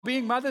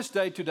Being Mother's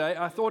Day today,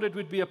 I thought it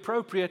would be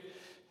appropriate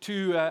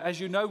to, as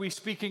you know, we're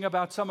speaking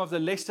about some of the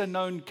lesser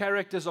known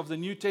characters of the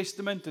New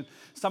Testament and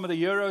some of the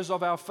heroes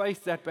of our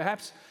faith that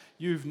perhaps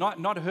you've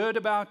not heard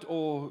about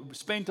or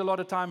spent a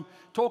lot of time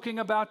talking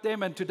about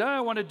them. And today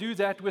I want to do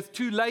that with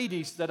two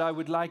ladies that I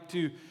would like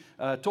to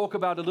talk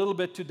about a little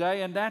bit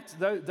today. And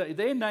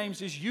their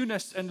names is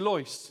Eunice and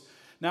Lois.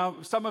 Now,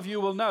 some of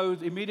you will know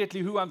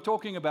immediately who I'm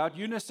talking about.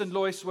 Eunice and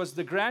Lois was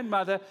the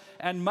grandmother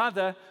and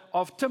mother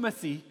of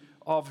Timothy,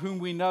 of whom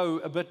we know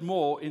a bit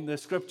more in the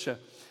scripture.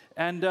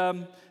 And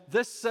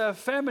this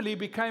family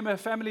became a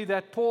family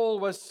that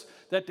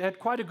that had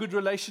quite a good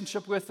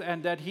relationship with,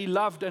 and that he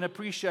loved and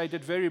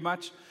appreciated very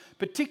much,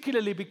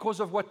 particularly because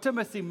of what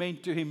Timothy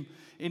meant to him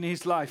in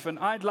his life. And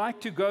I'd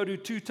like to go to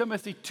 2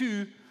 Timothy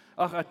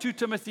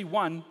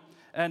 1,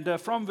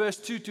 and from verse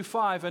 2 to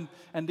 5,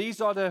 and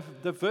these are the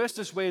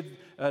verses where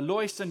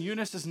Lois and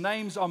Eunice's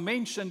names are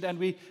mentioned, and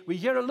we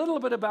hear a little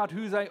bit about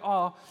who they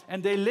are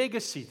and their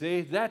legacy,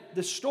 the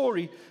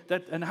story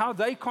and how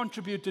they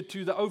contributed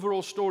to the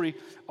overall story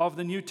of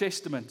the New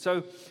Testament.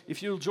 So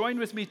if you'll join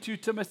with me, 2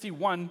 Timothy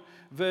 1,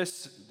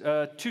 verse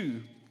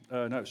 2.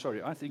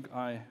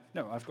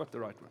 I've got the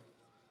right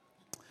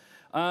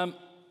one.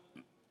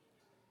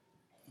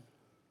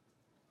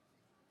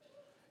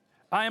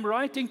 I am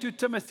writing to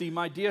Timothy,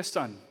 my dear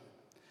son.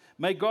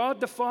 May God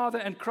the Father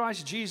and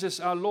Christ Jesus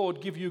our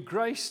Lord give you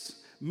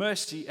grace,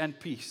 mercy, and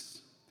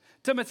peace.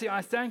 Timothy,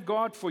 I thank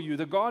God for you,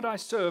 the God I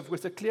serve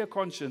with a clear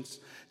conscience,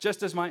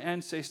 just as my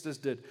ancestors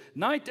did.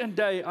 Night and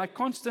day I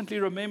constantly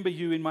remember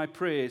you in my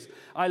prayers.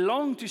 I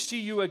long to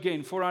see you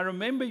again, for I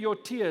remember your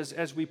tears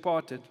as we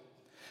parted.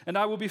 And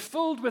I will be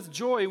filled with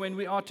joy when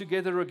we are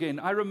together again.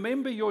 I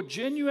remember your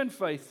genuine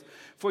faith,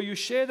 for you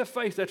share the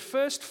faith that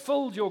first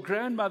filled your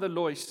grandmother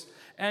Lois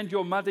and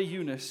your mother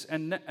Eunice,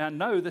 and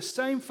know the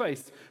same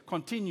faith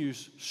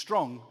continues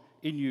strong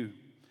in you.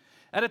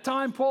 At a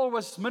time, Paul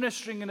was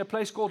ministering in a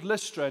place called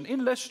Lystra, and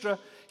in Lystra,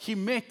 he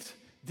met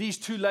these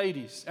two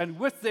ladies, and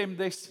with them,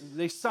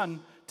 their son,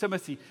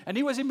 Timothy. And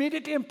he was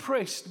immediately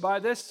impressed by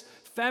this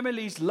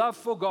family's love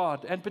for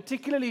God, and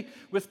particularly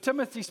with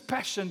Timothy's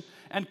passion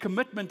and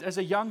commitment as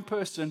a young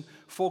person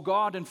for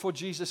God and for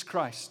Jesus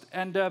Christ.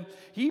 And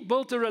he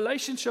built a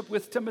relationship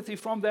with Timothy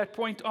from that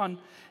point on,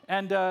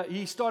 and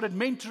he started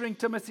mentoring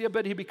Timothy a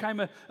bit. He became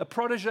a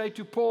protege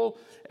to Paul,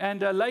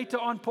 and later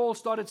on, Paul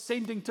started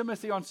sending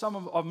Timothy on some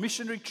of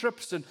missionary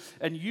trips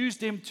and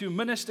used him to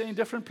minister in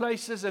different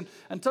places, and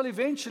until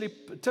eventually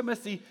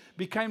Timothy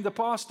became the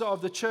pastor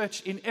of the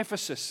church in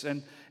Ephesus.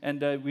 And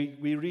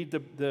we read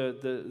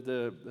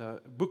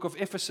the book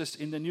of Ephesus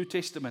in the New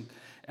Testament.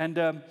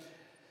 And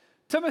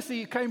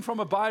Timothy came from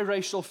a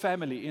biracial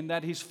family in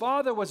that his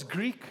father was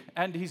Greek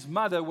and his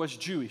mother was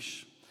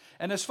Jewish.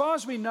 And as far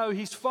as we know,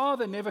 his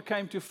father never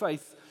came to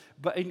faith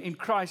in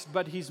Christ,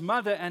 but his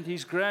mother and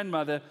his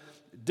grandmother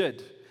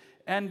did.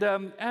 And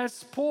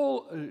as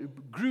Paul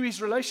grew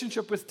his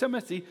relationship with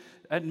Timothy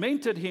and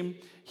mentored him,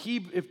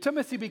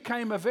 Timothy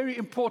became a very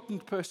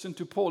important person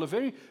to Paul.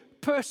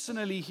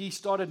 Personally, he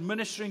started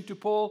ministering to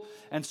Paul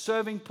and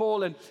serving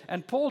Paul,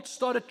 and Paul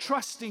started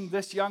trusting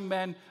this young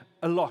man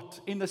a lot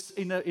in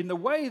the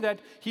way that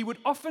he would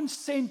often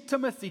send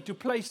Timothy to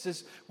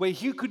places where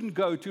he couldn't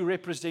go to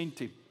represent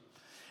him.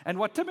 And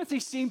what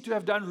Timothy seemed to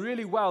have done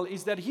really well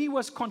is that he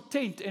was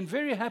content and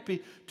very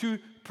happy to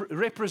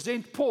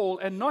represent Paul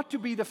and not to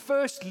be the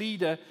first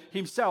leader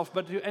himself,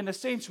 but in a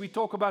sense we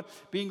talk about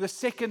being the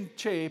second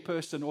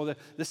chairperson or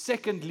the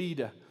second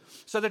leader.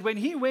 So that when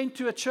he went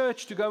to a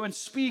church to go and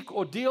speak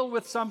or deal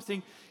with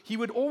something, he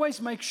would always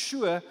make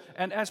sure,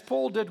 and as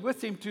Paul did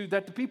with him too,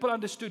 that the people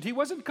understood he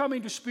wasn't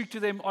coming to speak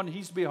to them on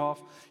his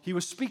behalf. He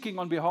was speaking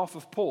on behalf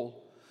of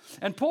Paul.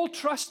 And Paul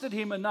trusted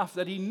him enough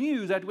that he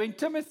knew that when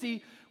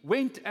Timothy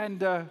went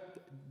and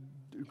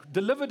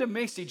delivered a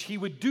message, he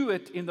would do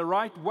it in the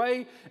right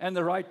way and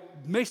the right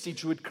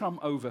message would come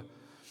over.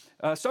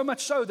 So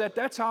much so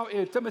that's how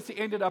Timothy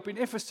ended up in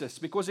Ephesus,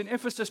 because in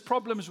Ephesus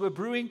problems were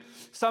brewing.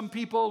 Some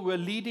people were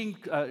leading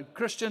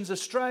Christians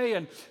astray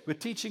and were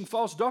teaching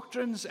false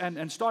doctrines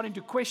and starting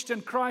to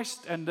question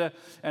Christ and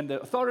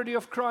the authority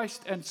of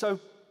Christ. And so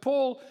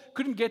Paul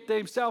couldn't get there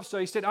himself, so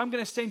he said, I'm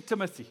going to send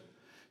Timothy.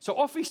 So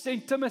off he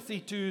sent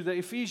Timothy to the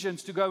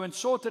Ephesians to go and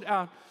sort it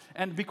out,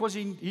 and because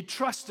he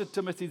trusted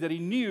Timothy, that he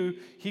knew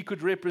he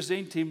could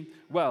represent him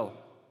well.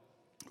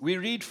 We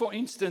read, for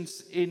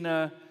instance,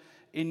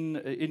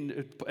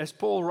 as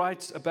Paul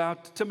writes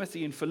about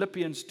Timothy in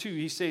Philippians 2,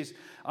 he says,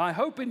 I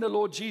hope in the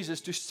Lord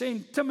Jesus to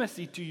send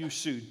Timothy to you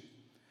soon,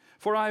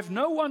 for I have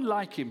no one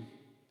like him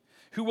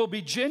who will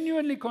be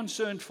genuinely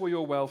concerned for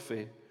your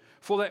welfare,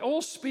 for they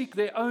all speak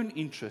their own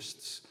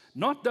interests,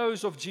 not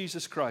those of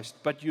Jesus Christ,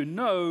 but you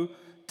know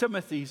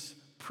Timothy's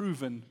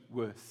proven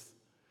worth.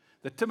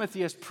 That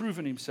Timothy has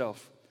proven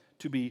himself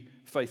to be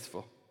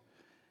faithful.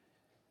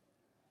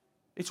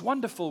 It's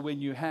wonderful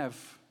when you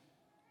have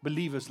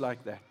believers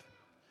like that.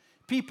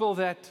 People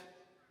that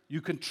you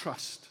can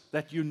trust,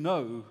 that you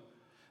know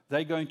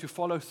they're going to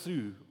follow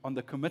through on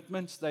the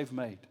commitments they've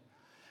made.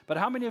 But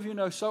how many of you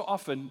know so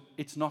often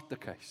it's not the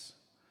case?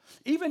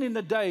 Even in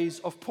the days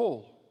of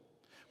Paul.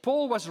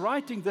 Paul was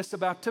writing this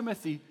about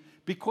Timothy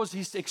because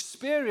his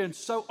experience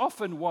so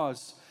often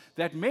was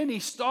that many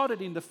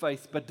started in the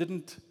faith but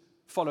didn't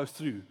follow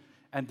through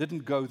and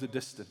didn't go the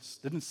distance,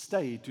 didn't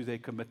stay to their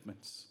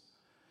commitments.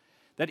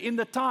 That in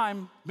the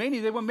time,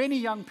 there were many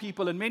young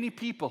people and many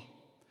people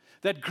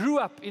that grew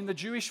up in the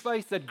Jewish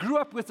faith, that grew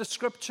up with the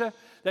Scripture,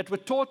 that were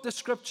taught the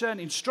Scripture and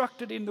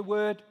instructed in the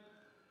Word,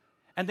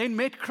 and then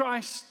met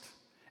Christ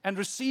and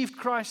received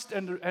Christ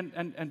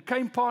and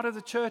came part of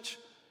the church.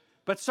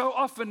 But so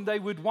often they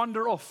would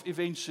wander off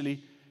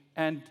eventually,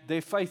 and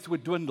their faith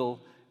would dwindle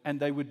and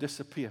they would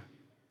disappear.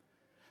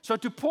 So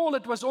to Paul,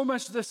 it was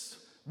almost this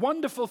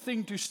wonderful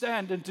thing to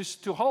stand and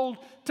to hold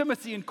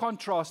Timothy in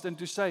contrast and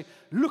to say,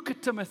 look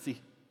at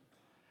Timothy,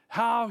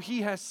 how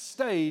he has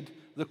stayed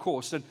the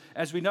course. And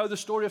as we know the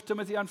story of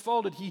Timothy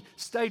unfolded, he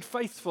stayed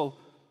faithful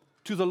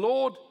to the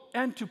Lord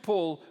and to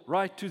Paul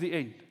right to the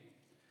end.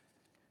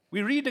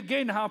 We read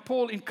again how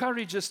Paul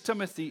encourages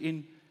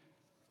Timothy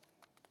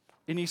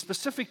in his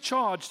specific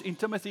charge in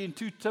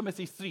 2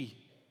 Timothy 3.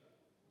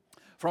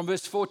 From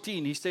verse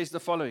 14, he says the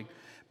following,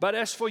 "But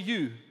as for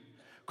you,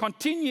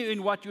 continue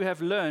in what you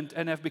have learned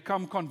and have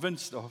become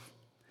convinced of,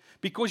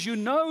 because you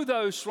know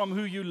those from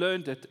whom you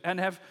learned it, and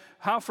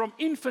how from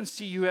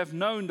infancy you have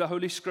known the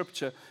Holy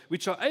Scripture,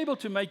 which are able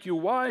to make you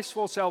wise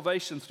for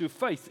salvation through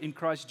faith in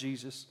Christ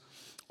Jesus.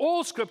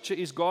 All Scripture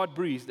is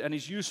God-breathed and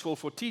is useful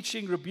for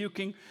teaching,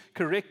 rebuking,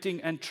 correcting,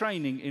 and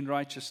training in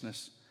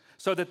righteousness,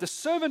 so that the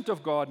servant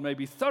of God may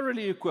be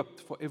thoroughly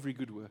equipped for every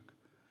good work."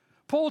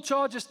 Paul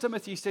charges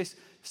Timothy, he says,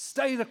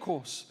 stay the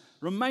course,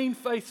 remain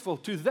faithful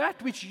to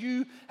that which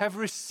you have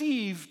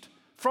received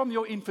from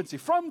your infancy,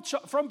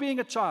 from being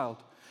a child.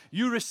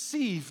 You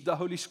received the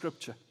Holy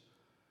Scripture.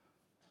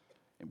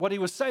 And what he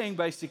was saying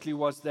basically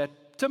was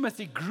that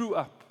Timothy grew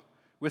up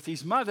with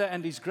his mother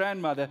and his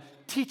grandmother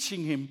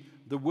teaching him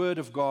the Word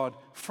of God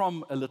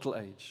from a little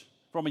age,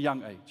 from a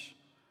young age.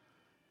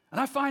 And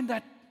I find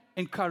that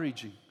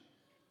encouraging.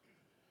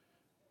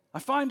 I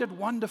find it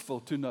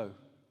wonderful to know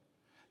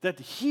that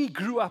he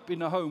grew up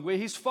in a home where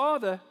his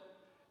father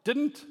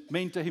didn't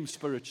mentor him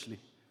spiritually.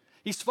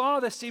 His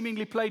father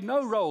seemingly played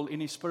no role in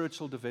his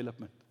spiritual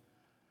development.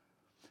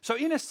 So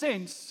in a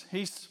sense,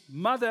 his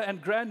mother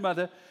and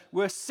grandmother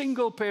were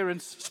single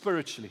parents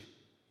spiritually.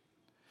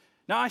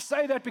 Now I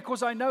say that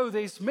because I know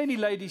there's many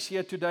ladies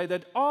here today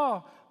that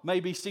are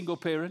maybe single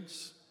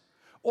parents,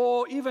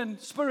 or even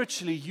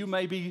spiritually you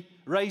may be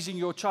raising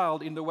your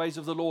child in the ways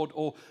of the Lord,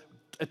 or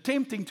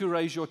attempting to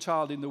raise your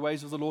child in the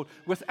ways of the Lord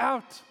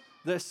without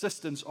the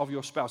assistance of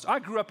your spouse. I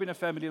grew up in a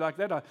family like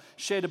that. I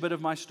shared a bit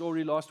of my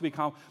story last week,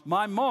 how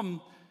my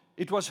mom,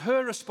 it was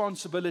her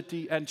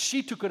responsibility, and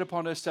she took it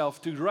upon herself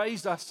to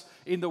raise us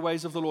in the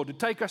ways of the Lord, to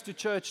take us to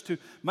church, to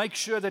make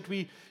sure that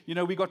we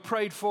got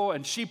prayed for,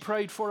 and she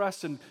prayed for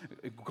us and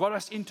got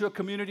us into a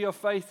community of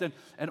faith,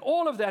 and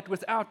all of that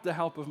without the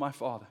help of my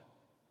father.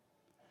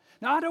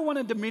 Now, I don't want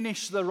to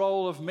diminish the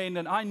role of men,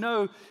 and I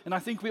know, and I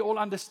think we all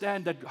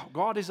understand that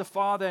God is a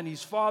father and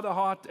His father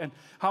heart, and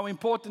how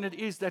important it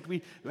is that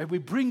we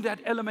bring that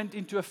element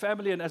into a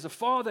family. And as a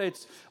father,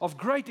 it's of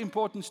great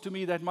importance to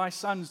me that my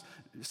sons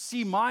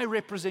see my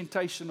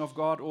representation of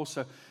God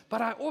also.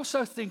 But I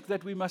also think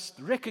that we must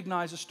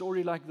recognize a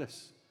story like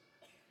this,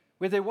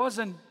 where there was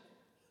an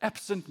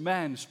absent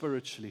man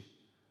spiritually,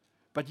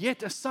 but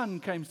yet a son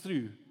came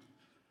through,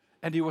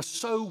 and he was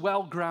so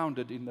well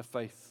grounded in the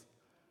faith,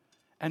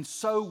 and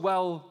so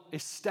well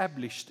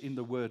established in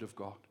the Word of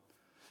God,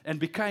 and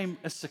became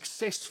a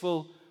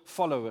successful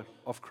follower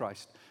of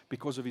Christ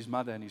because of his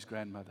mother and his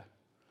grandmother.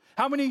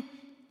 How many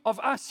of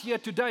us here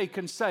today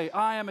can say,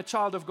 I am a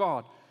child of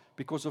God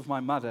because of my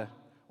mother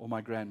or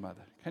my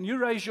grandmother? Can you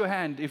raise your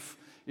hand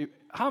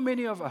how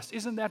many of us,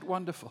 isn't that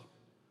wonderful?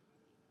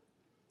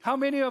 How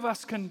many of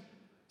us can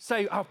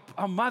say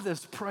our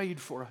mothers prayed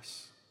for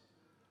us?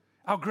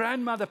 Our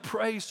grandmother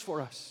prays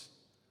for us.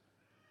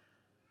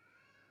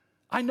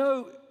 I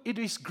know it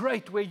is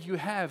great where you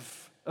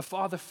have a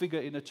father figure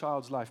in a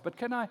child's life, but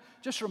can I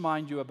just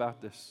remind you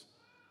about this?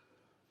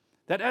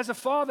 That as a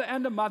father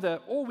and a mother,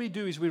 all we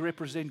do is we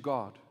represent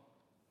God.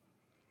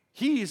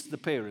 He is the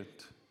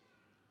parent.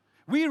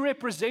 We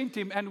represent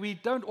Him, and we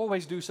don't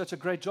always do such a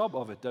great job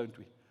of it, don't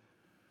we?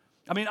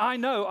 I mean, I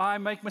know I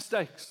make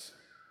mistakes.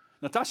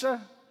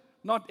 Natasha,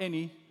 not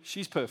any.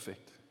 She's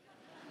perfect.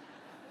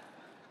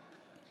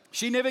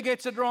 She never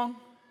gets it wrong.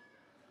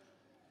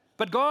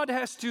 But God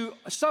has to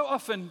so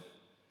often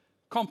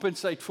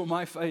compensate for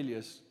my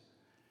failures.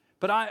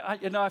 But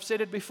I've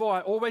said it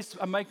before,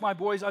 I make my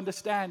boys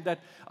understand that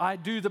I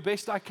do the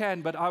best I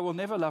can, but I will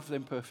never love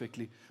them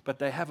perfectly. But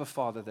they have a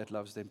father that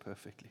loves them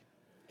perfectly.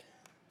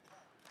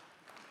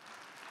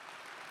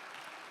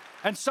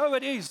 And so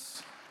it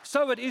is.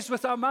 So it is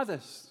with our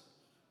mothers.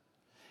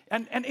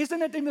 And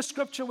isn't it in the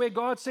Scripture where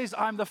God says,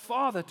 I'm the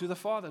father to the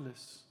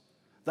fatherless,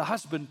 the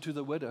husband to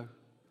the widow?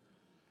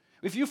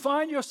 If you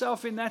find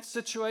yourself in that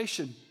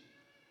situation,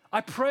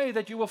 I pray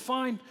that you will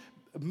find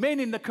men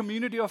in the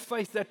community of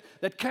faith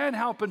that can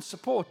help and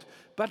support,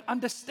 but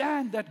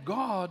understand that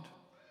God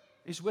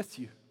is with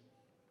you.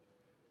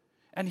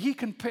 And He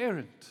can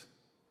parent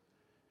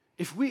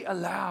if we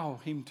allow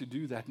Him to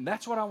do that. And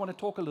that's what I want to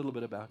talk a little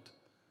bit about.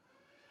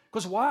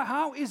 Because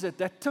how is it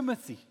that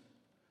Timothy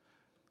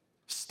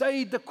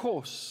stayed the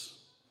course?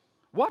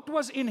 What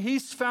was in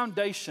his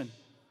foundation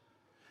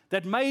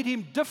that made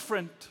him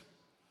different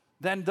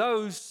than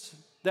those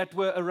that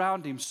were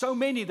around him? So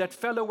many that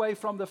fell away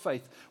from the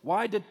faith.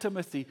 Why did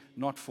Timothy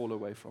not fall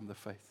away from the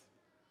faith?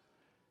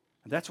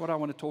 And that's what I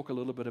want to talk a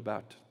little bit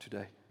about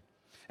today.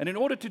 And in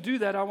order to do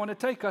that, I want to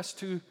take us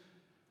to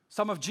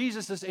some of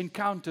Jesus'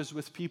 encounters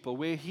with people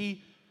where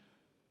He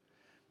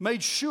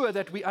made sure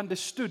that we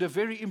understood a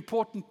very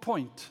important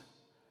point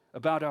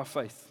about our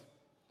faith.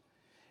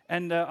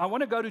 And I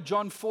want to go to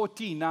John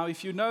 14. Now,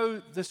 if you know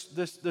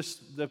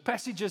the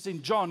passages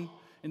in John,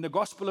 in the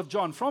Gospel of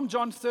John, from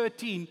John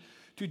 13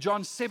 to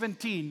John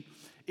 17,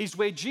 is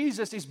where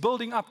Jesus is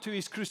building up to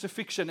His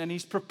crucifixion and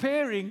He's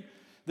preparing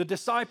the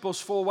disciples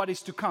for what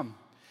is to come.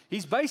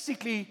 He's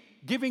basically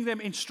giving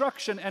them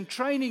instruction and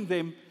training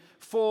them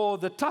for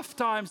the tough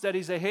times that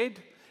is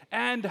ahead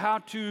and how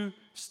to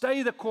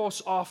stay the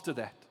course after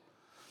that.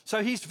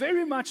 So He's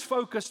very much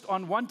focused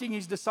on wanting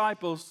His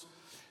disciples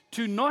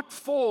to not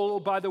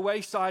fall by the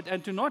wayside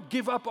and to not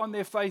give up on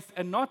their faith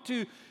and not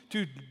to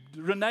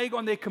renege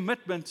on their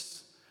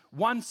commitments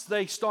once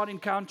they start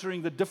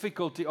encountering the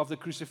difficulty of the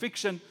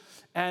crucifixion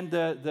and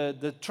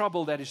the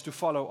trouble that is to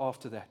follow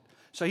after that.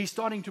 So He's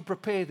starting to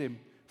prepare them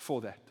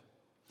for that.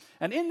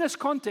 And in this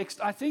context,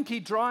 I think He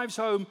drives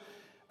home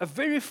a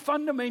very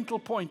fundamental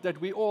point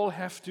that we all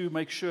have to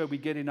make sure we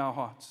get in our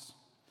hearts.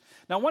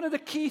 Now, one of the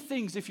key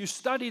things, if you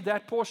study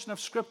that portion of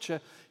Scripture,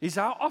 is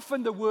how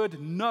often the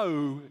word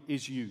know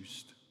is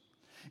used.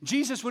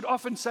 Jesus would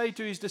often say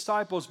to His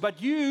disciples,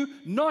 but you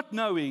not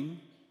knowing,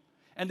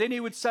 and then He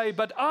would say,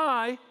 but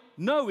I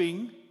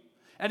knowing,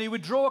 and He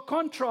would draw a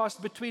contrast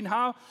between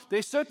how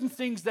there's certain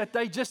things that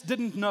they just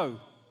didn't know.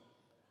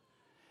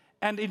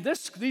 And in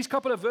these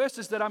couple of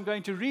verses that I'm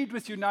going to read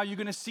with you now, you're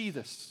going to see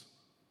this.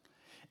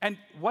 And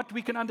what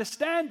we can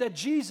understand that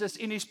Jesus,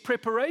 in His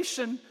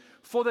preparation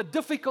for the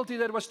difficulty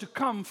that was to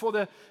come, for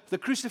the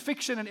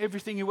crucifixion and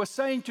everything, He was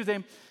saying to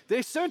them,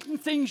 there's certain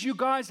things you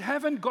guys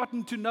haven't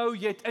gotten to know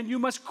yet, and you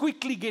must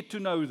quickly get to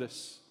know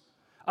this.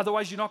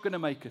 Otherwise, you're not going to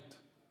make it.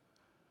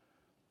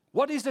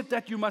 What is it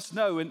that you must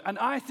know? And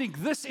I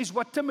think this is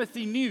what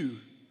Timothy knew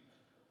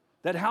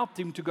that helped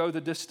him to go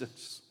the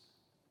distance.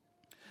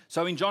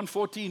 So in John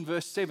 14,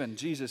 verse 7,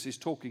 Jesus is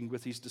talking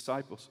with His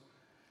disciples.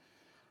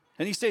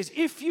 And He says,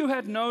 if you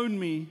had known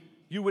me,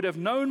 you would have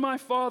known my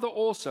Father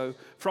also.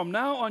 From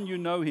now on you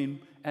know Him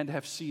and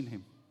have seen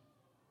Him.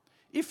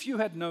 If you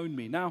had known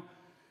me. Now,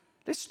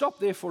 let's stop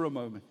there for a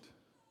moment.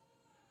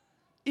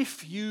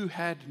 If you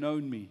had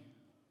known me.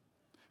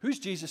 Who's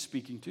Jesus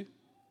speaking to?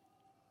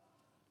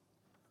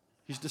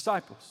 His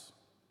disciples.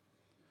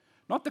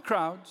 Not the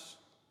crowds.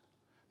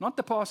 Not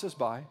the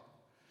passers-by.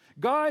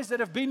 Guys that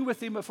have been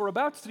with Him for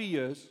about 3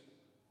 years.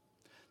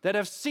 That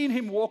have seen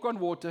Him walk on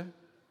water.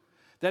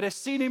 That have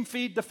seen Him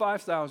feed the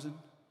 5,000.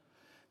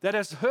 That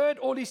has heard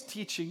all His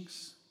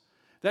teachings,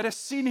 that has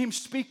seen Him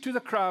speak to the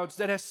crowds,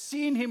 that has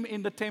seen Him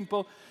in the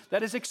temple,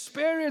 that has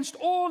experienced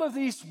all of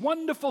these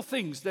wonderful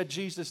things that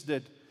Jesus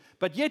did.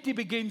 But yet He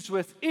begins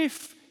with,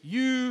 if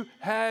you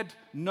had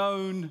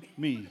known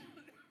me.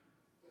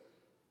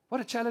 What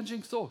a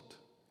challenging thought.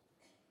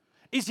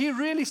 Is He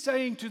really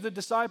saying to the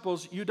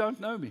disciples, you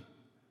don't know me?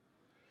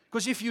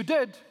 Because if you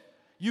did,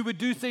 you would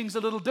do things a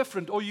little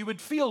different, or you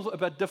would feel a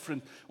bit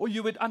different, or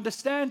you would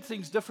understand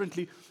things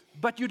differently,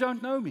 but you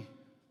don't know me.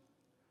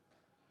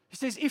 He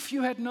says, if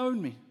you had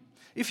known me.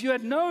 If you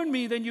had known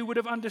me, then you would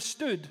have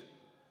understood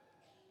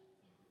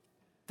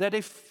that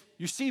if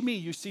you see me,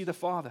 you see the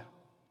Father.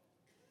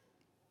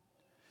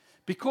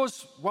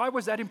 Because, why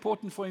was that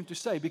important for Him to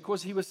say?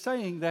 Because He was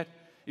saying that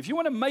if you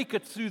want to make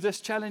it through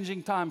this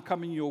challenging time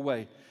coming your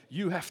way,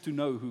 you have to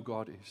know who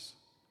God is.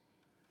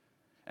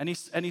 And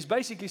he's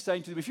basically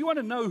saying to them, if you want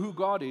to know who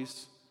God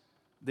is,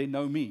 then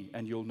know me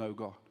and you'll know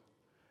God.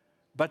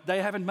 But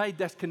they haven't made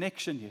that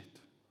connection yet.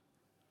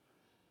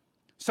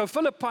 So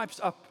Philip pipes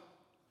up.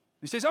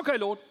 He says, okay,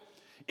 Lord,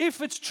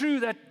 if it's true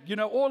that,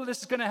 all of this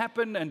is going to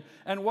happen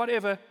and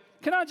whatever,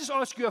 can I just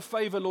ask you a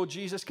favor, Lord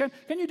Jesus? Can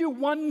you do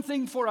one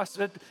thing for us?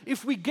 That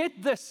if we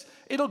get this,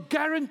 it'll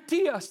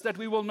guarantee us that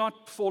we will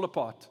not fall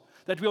apart,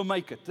 that we'll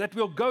make it, that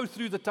we'll go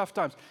through the tough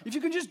times. If you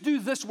can just do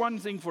this one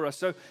thing for us.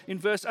 So in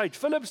verse 8,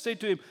 Philip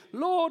said to Him,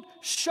 Lord,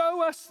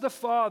 show us the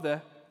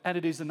Father, and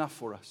it is enough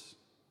for us.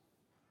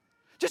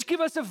 Just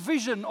give us a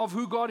vision of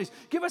who God is.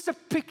 Give us a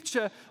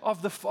picture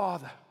of the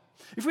Father.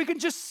 If we can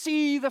just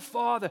see the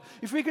Father,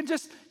 if we can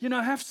just,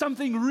 have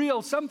something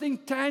real, something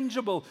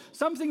tangible,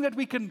 something that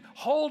we can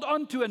hold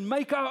on to and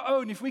make our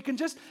own, if we can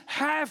just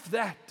have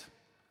that,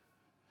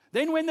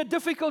 then when the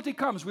difficulty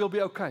comes, we'll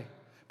be okay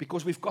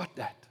because we've got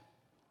that.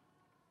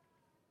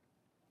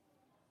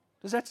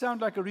 Does that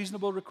sound like a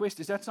reasonable request?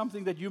 Is that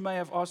something that you may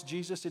have asked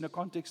Jesus in a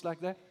context like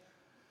that?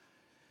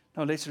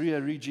 Now let's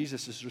read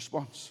Jesus'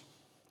 response.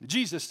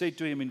 Jesus said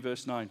to him in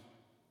verse 9,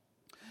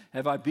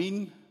 have I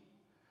been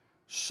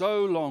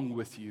so long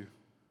with you,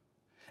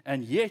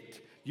 and yet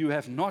you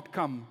have not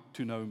come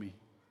to know me.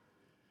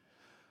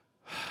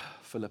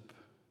 Philip,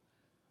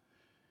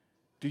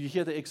 do you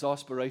hear the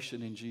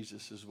exasperation in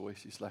Jesus'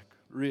 voice? He's like,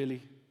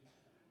 really?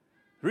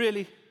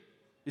 Really?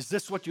 Is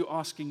this what you're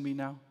asking me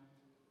now?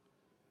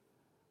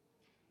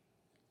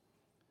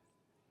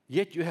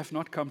 Yet you have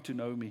not come to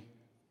know me.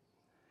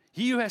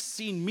 He who has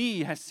seen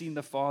me has seen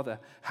the Father.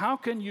 How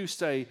can you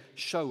say,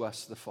 show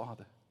us the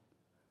Father?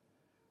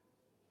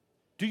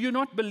 Do you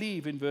not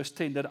believe, in verse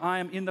 10, that I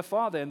am in the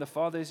Father and the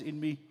Father is in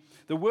me?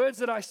 The words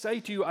that I say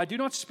to you, I do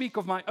not speak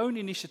of my own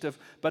initiative,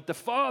 but the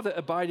Father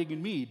abiding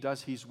in me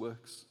does his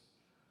works.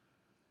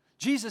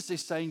 Jesus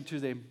is saying to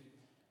them,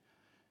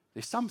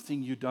 there's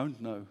something you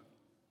don't know.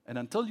 And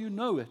until you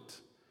know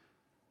it,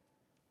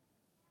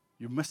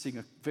 you're missing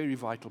a very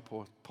vital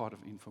part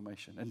of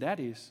information. And that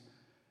is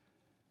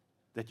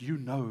that you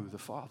know the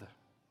Father.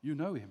 You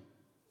know him.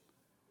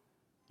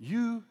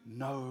 You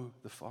know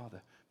the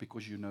Father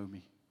because you know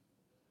me.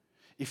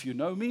 If you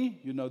know me,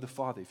 you know the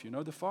Father. If you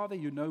know the Father,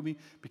 you know me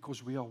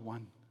because we are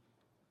one.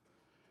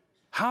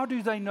 How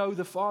do they know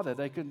the Father?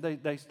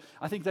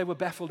 I think they were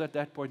baffled at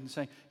that point and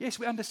saying, yes,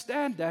 we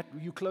understand that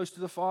you're close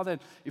to the Father.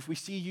 And if we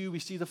see you, we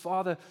see the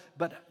Father.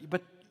 But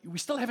we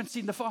still haven't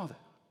seen the Father.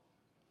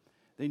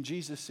 Then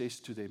Jesus says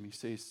to them, he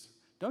says,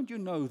 don't you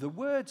know the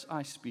words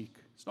I speak?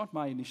 It's not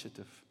my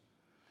initiative,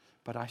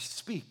 but I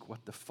speak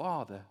what the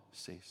Father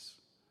says.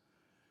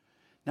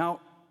 Now,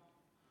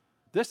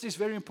 this is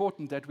very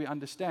important that we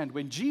understand.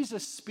 When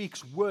Jesus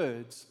speaks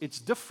words, it's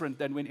different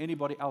than when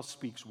anybody else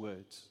speaks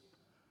words.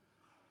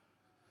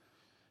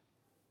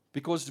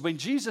 Because when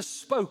Jesus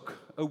spoke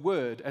a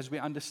word, as we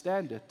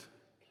understand it,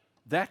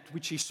 that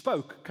which he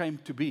spoke came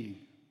to be.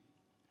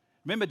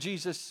 Remember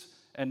Jesus,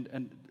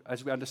 and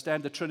as we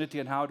understand the Trinity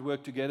and how it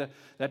worked together,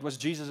 that was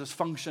Jesus'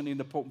 function in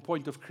the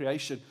point of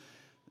creation.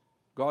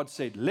 God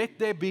said, let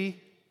there be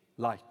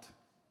light.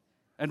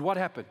 And what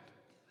happened?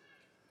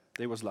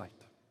 There was light.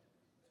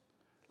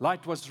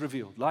 Light was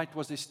revealed. Light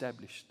was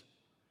established.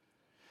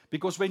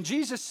 Because when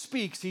Jesus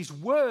speaks, his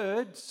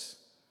words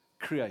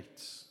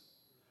creates.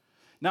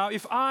 Now,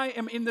 if I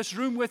am in this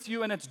room with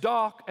you and it's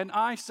dark and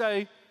I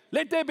say,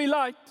 let there be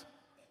light,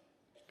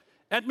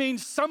 that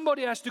means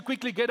somebody has to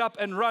quickly get up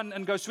and run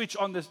and go switch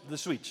on the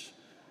switch.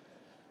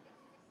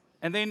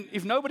 And then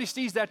if nobody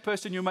sees that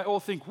person, you may all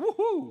think,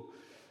 woohoo.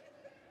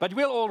 But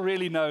we'll all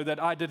really know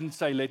that I didn't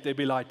say, let there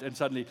be light, and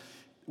suddenly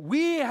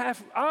we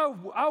have,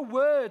 our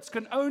words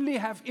can only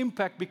have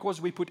impact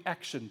because we put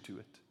action to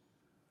it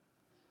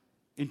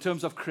in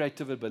terms of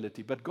creative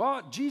ability. But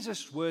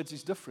Jesus' words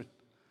is different.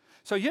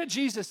 So here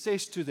Jesus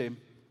says to them,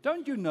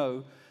 don't you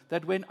know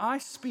that when I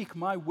speak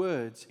my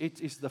words, it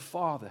is the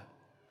Father?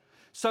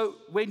 So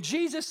when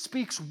Jesus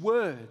speaks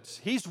words,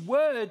 his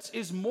words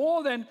is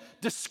more than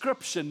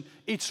description,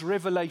 it's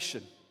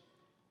revelation.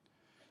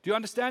 Do you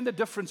understand the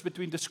difference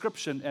between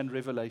description and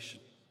revelation?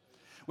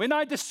 When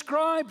I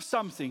describe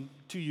something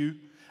to you,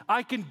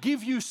 I can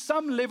give you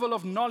some level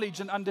of knowledge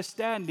and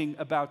understanding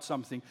about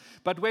something.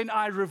 But when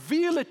I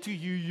reveal it to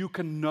you, you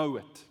can know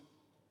it.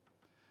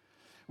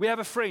 We have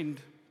a friend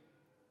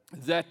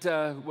that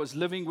was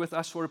living with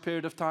us for a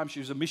period of time. She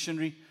was a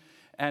missionary.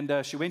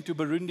 And she went to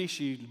Burundi.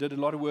 She did a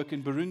lot of work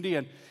in Burundi.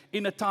 And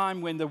in a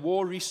time when the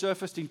war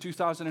resurfaced in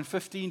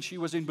 2015, she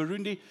was in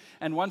Burundi.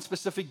 And one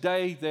specific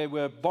day, there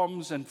were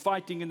bombs and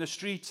fighting in the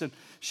streets. And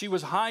she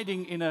was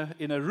hiding in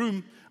a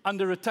room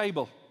under a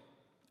table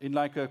in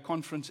like a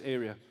conference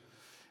area.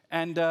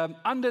 And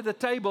under the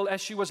table,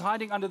 as she was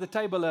hiding under the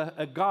table,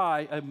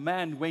 a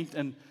man went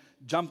and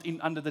jumped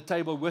in under the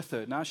table with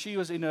her. Now, she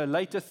was in her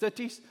later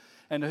 30s.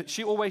 And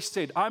she always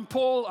said, I'm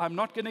Paul, I'm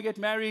not going to get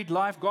married.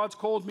 God's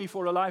called me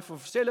for a life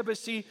of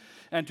celibacy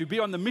and to be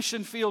on the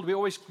mission field. We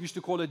always used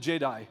to call her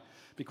Jedi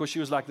because she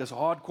was like this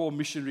hardcore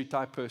missionary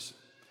type person.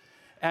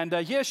 And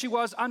here she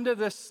was under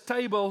this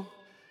table,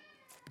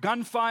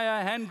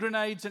 gunfire, hand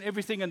grenades and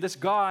everything. And this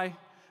guy,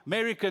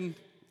 American,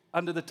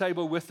 under the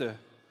table with her.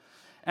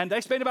 And they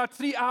spent about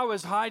 3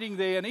 hours hiding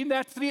there. And in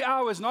that 3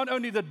 hours, not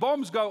only did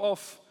bombs go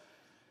off,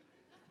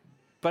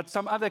 but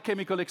some other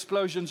chemical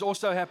explosions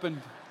also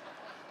happened.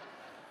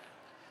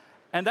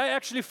 And they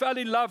actually fell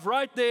in love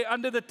right there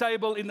under the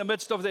table in the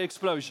midst of the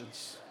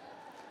explosions.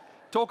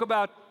 Talk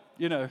about,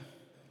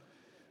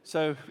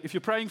 So if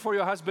you're praying for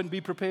your husband, be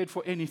prepared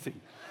for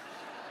anything.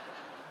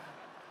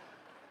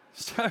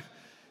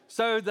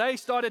 So they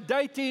started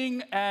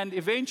dating and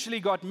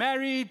eventually got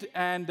married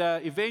and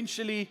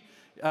eventually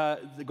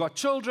they got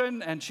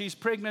children. And she's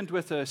pregnant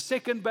with her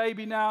second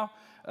baby now.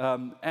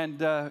 And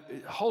the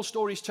whole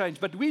story's changed.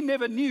 But we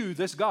never knew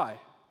this guy.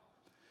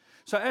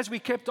 So as we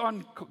kept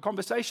on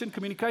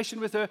communication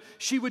with her,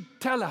 she would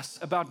tell us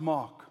about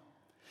Mark.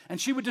 And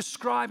she would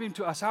describe him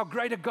to us, how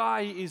great a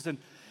guy he is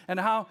and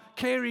how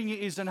caring he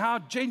is and how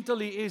gentle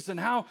he is and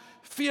how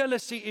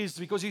fearless he is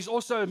because he's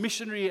also a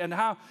missionary and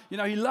how,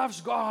 he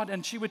loves God.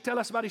 And she would tell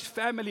us about his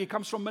family. He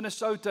comes from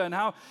Minnesota and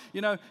how,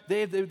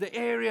 they're the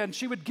area. And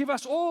she would give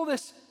us all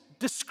this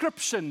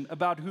description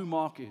about who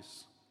Mark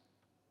is.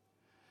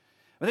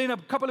 And then a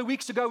couple of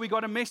weeks ago, we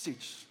got a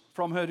message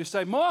from her to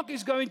say, Mark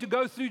is going to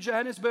go through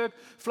Johannesburg,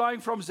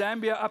 flying from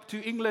Zambia up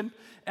to England,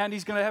 and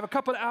he's going to have a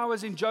couple of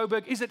hours in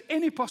Joburg. Is it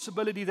any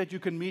possibility that you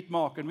can meet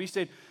Mark? And we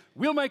said,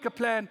 we'll make a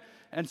plan.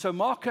 And so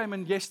Mark came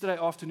in yesterday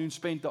afternoon,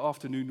 spent the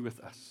afternoon with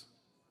us.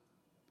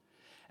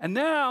 And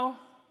now,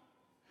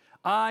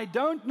 I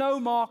don't know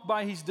Mark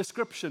by his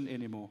description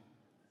anymore.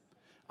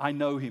 I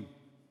know him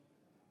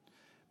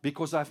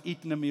because I've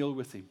eaten a meal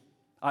with him.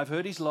 I've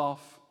heard his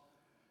laugh.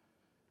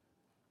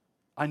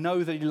 I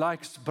know that he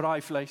likes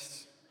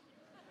braaivleis.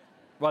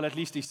 Well, at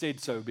least he said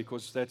so,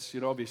 because that's,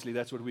 obviously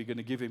that's what we're going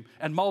to give him.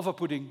 And malva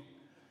pudding.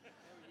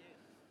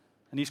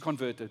 And he's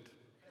converted.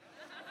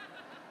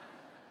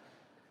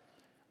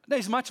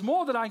 There's much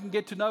more that I can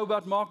get to know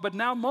about Mark, but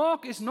now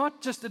Mark is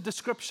not just a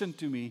description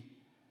to me.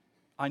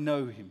 I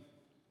know him.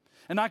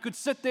 And I could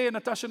sit there,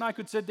 Natasha and I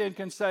could sit there and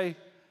can say,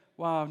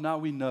 wow, now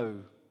we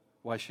know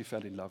why she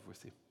fell in love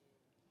with him.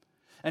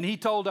 And he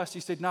told us, he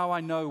said, now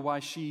I know why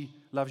she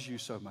loves you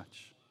so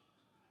much.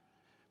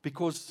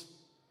 Because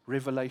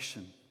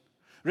revelation.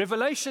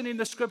 Revelation in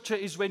the scripture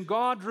is when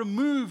God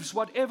removes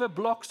whatever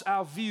blocks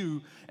our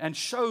view and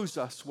shows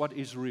us what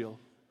is real.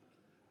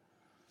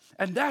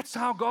 And that's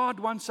how God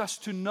wants us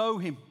to know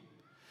him.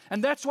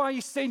 And that's why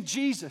he sent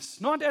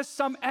Jesus, not as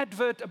some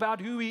advert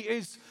about who he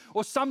is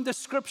or some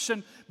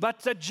description, but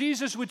that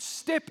Jesus would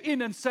step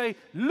in and say,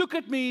 look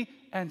at me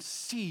and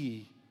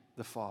see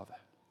the Father.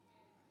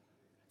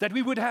 That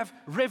we would have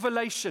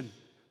revelation,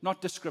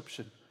 not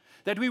description.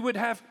 That we would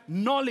have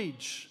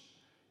knowledge,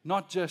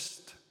 not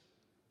just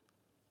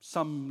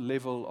some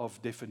level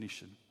of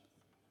definition.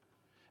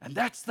 And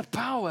that's the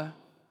power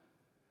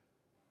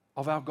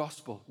of our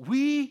gospel.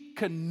 We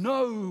can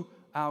know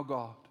our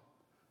God.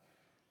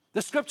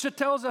 The scripture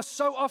tells us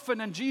so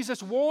often, and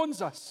Jesus warns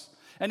us,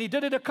 and he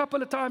did it a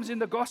couple of times in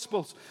the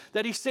Gospels,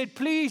 that he said,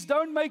 please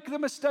don't make the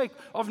mistake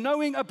of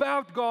knowing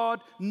about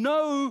God.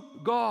 Know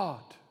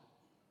God.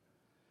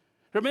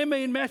 Remember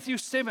in Matthew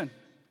 7,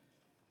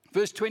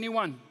 verse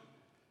 21,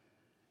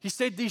 he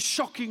said these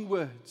shocking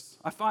words.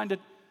 I find it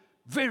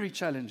very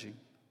challenging.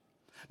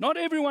 Not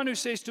everyone who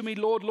says to me,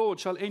 Lord, Lord,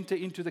 shall enter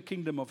into the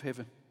kingdom of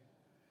heaven,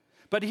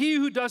 but he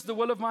who does the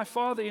will of my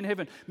Father in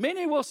heaven.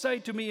 Many will say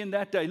to me in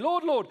that day,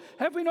 Lord, Lord,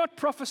 have we not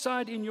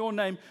prophesied in your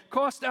name,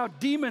 cast out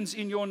demons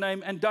in your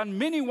name, and done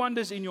many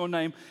wonders in your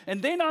name?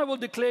 And then I will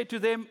declare to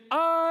them,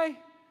 I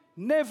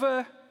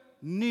never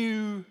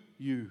knew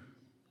you.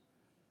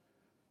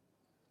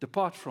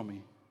 Depart from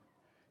me,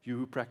 you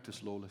who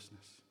practice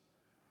lawlessness.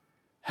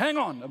 Hang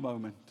on a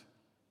moment.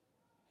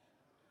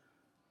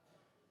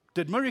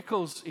 Did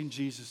miracles in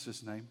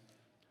Jesus' name,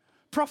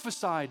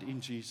 prophesied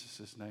in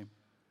Jesus' name.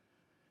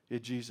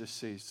 Yet Jesus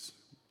says,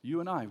 you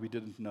and I, we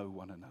didn't know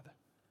one another.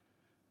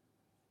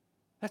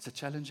 That's a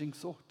challenging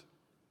thought.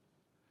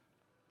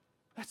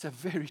 That's a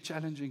very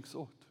challenging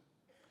thought.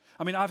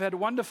 I mean, I've had a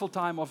wonderful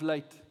time of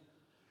late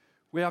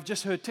where I've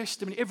just heard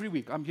testimony every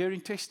week. I'm hearing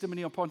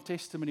testimony upon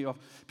testimony of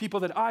people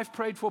that I've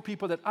prayed for,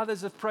 people that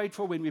others have prayed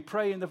for. When we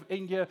pray in the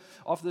end here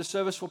of the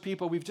service for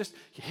people, we've just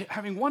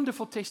having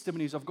wonderful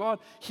testimonies of God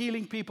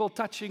healing people,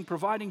 touching,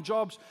 providing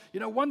jobs,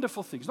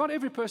 wonderful things. Not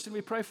every person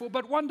we pray for,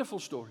 but wonderful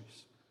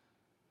stories.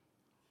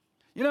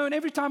 And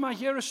every time I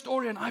hear a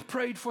story and I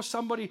prayed for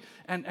somebody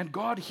and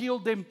God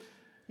healed them,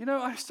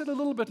 I sit a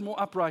little bit more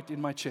upright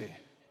in my chair.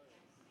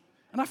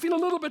 And I feel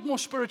a little bit more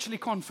spiritually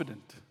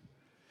confident.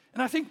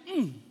 And I think,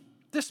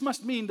 this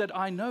must mean that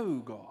I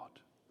know God.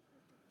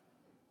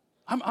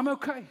 I'm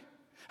okay.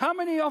 How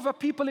many of our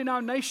people in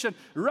our nation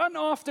run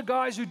after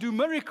guys who do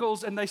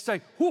miracles and they say,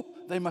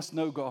 they must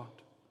know God?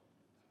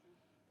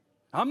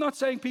 I'm not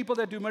saying people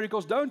that do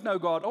miracles don't know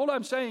God. All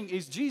I'm saying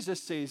is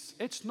Jesus says,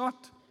 it's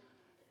not.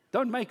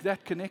 Don't make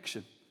that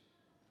connection.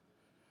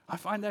 I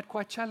find that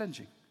quite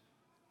challenging.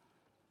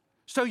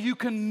 So you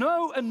can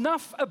know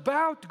enough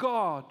about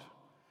God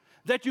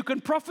that you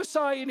can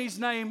prophesy in his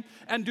name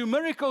and do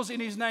miracles in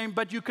his name,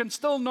 but you can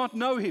still not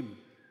know him.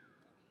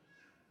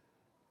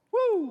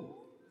 Woo!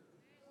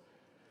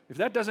 If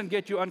that doesn't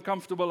get you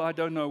uncomfortable, I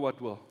don't know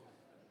what will.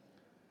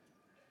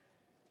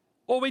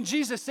 Or when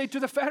Jesus said to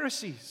the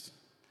Pharisees,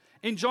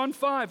 in John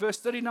 5, verse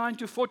 39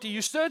 to 40,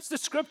 you search the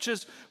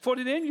scriptures, for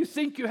in them you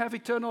think you have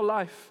eternal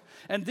life.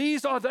 And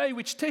these are they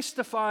which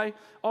testify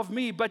of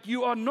me, but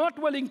you are not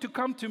willing to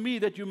come to me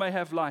that you may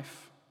have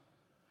life.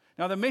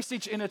 Now the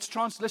message in its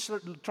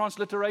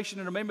transliteration,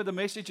 and remember the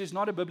message is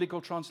not a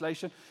biblical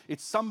translation,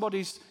 it's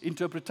somebody's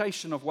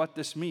interpretation of what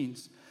this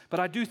means. But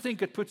I do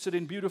think it puts it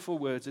in beautiful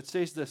words. It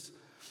says this,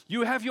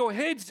 you have your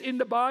heads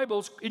in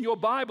your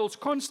Bibles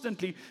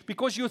constantly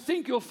because you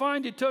think you'll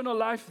find eternal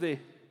life there.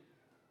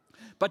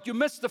 But you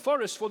miss the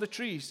forest for the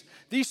trees.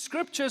 These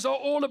scriptures are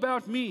all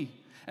about me.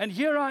 And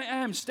here I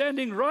am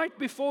standing right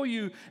before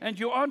you, and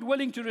you aren't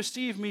willing to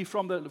receive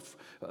from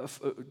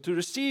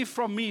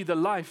me the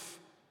life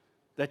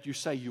that you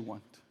say you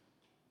want.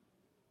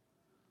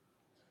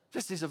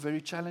 This is a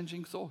very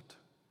challenging thought.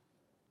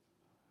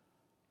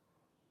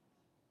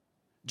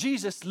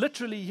 Jesus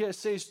literally here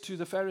says to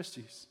the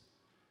Pharisees,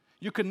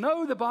 you can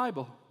know the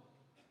Bible.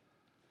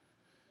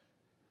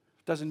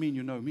 Doesn't mean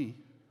you know me.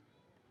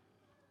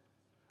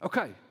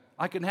 Okay,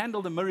 I can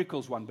handle the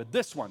miracles one, but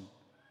this one,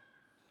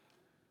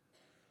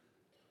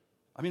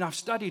 I mean, I've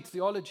studied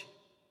theology.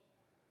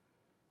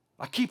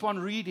 I keep on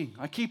reading.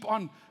 I keep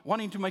on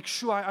wanting to make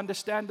sure I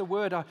understand the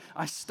word.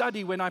 I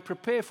study when I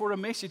prepare for a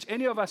message.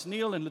 Any of us,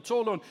 Neil and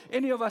Lutolo,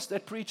 any of us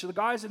that preach, the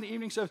guys in the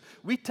evening service,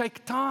 we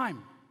take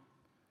time.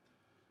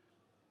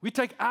 We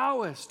take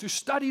hours to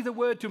study the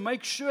word, to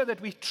make sure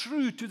that we're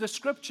true to the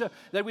scripture,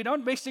 that we're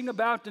not messing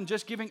about and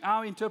just giving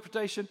our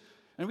interpretation.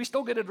 And we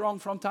still get it wrong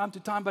from time to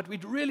time, but we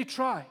really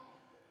try.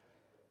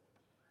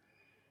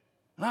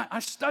 And I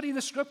study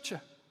the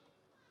scripture.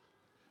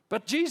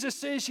 But Jesus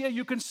says here,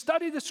 you can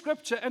study the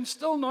scripture and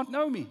still not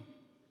know me.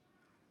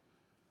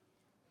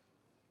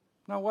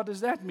 Now, what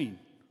does that mean?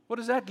 What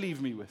does that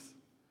leave me with?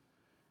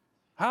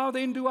 How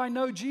then do I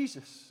know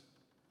Jesus?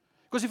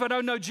 Because if I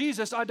don't know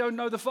Jesus, I don't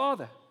know the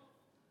Father.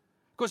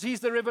 Because He's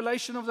the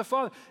revelation of the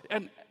Father.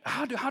 And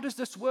how does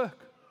this work?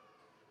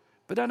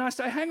 But then I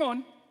say, hang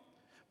on.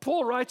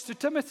 Paul writes to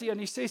Timothy and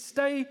he says,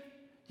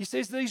 he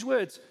says these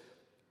words,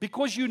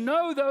 because you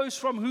know those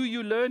from who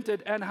you learned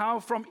it and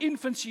how from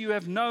infancy you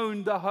have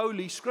known the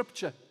Holy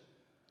Scripture.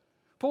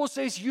 Paul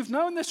says, you've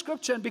known the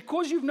Scripture, and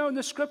because you've known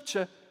the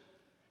Scripture,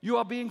 you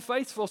are being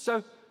faithful.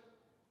 So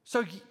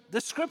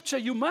the Scripture,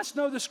 you must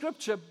know the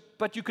Scripture,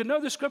 but you can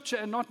know the Scripture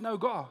and not know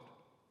God.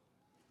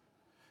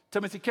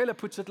 Timothy Keller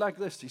puts it like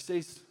this. He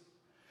says,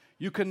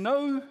 you can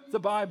know the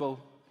Bible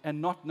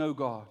and not know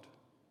God,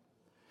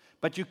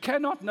 but you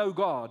cannot know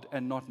God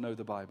and not know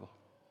the Bible.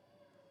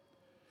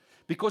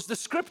 Because the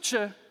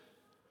Scripture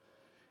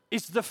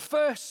is the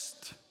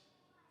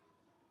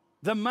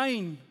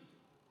main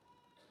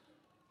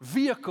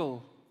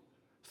vehicle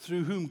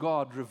through whom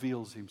God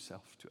reveals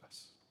Himself to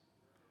us.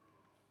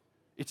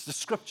 It's the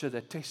Scripture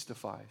that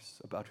testifies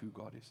about who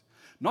God is.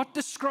 Not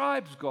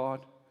describes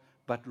God,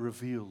 but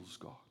reveals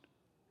God.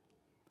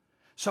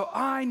 So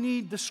I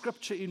need the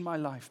Scripture in my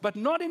life, but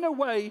not in a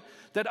way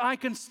that I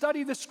can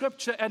study the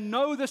Scripture and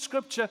know the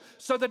Scripture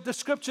so that the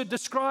Scripture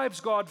describes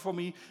God for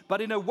me,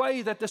 but in a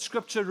way that the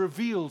Scripture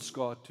reveals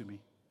God to me.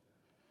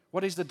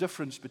 What is the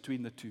difference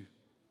between the two?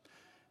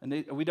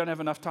 And we don't have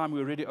enough time.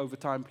 We're already over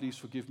time. Please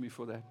forgive me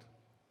for that.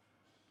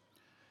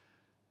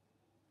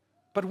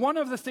 But one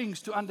of the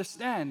things to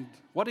understand,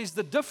 what is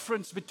the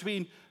difference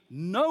between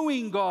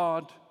knowing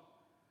God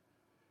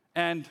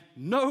and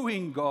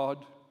knowing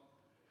God,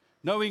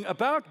 knowing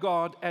about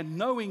God and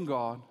knowing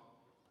God,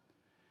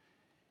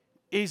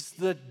 is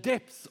the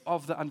depth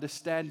of the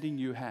understanding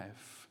you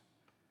have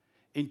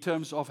in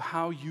terms of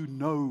how you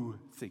know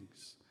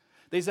things.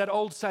 There's that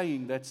old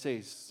saying that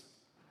says,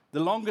 the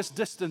longest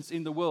distance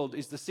in the world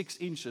is the 6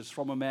 inches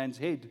from a man's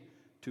head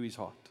to his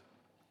heart.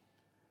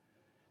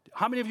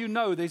 How many of you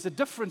know there's a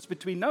difference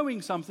between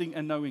knowing something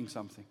and knowing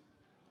something?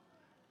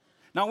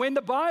 Now, when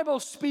the Bible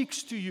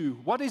speaks to you,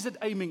 what is it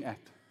aiming at?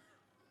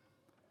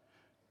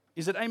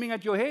 Is it aiming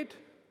at your head?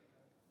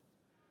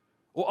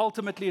 Or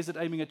ultimately, is it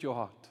aiming at your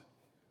heart?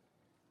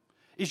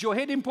 Is your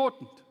head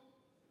important?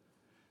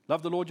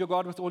 Love the Lord your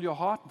God with all your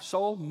heart,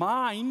 soul,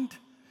 mind.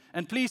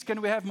 And please,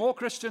 can we have more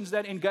Christians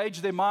that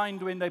engage their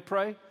mind when they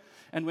pray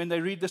and when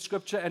they read the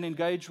Scripture and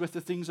engage with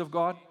the things of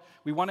God?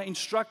 We want to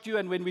instruct you,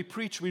 and when we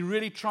preach, we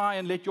really try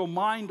and let your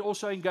mind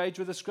also engage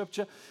with the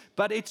Scripture.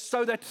 But it's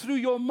so that through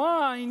your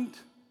mind,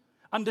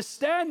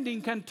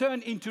 understanding can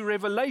turn into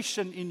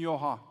revelation in your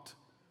heart,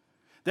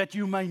 that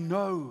you may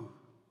know.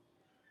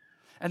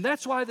 And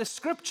that's why the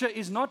Scripture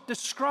is not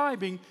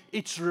describing,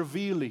 it's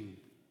revealing.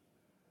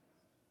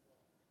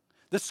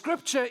 The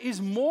Scripture is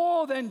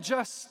more than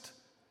just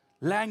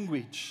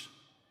language.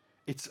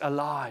 It's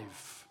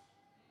alive.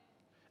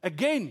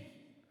 Again,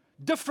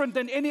 different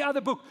than any other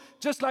book.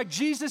 Just like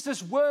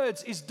Jesus'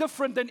 words is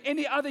different than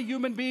any other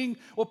human being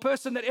or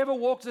person that ever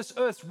walked this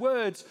earth's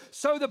words,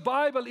 so the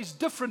Bible is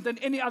different than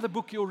any other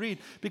book you'll read.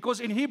 Because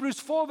in Hebrews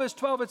 4 verse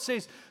 12 it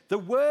says, the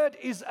Word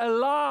is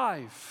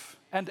alive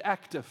and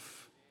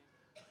active.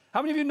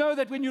 How many of you know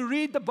that when you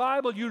read the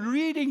Bible, you're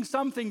reading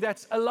something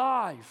that's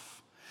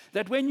alive?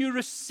 That when you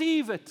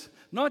receive it,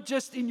 not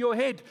just in your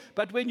head,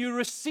 but when you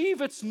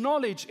receive its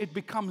knowledge, it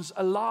becomes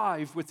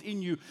alive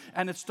within you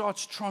and it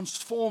starts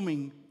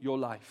transforming your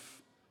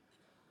life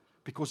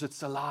because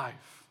it's alive.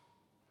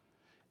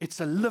 It's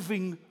a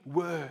living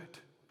word.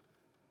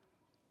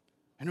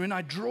 And when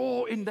I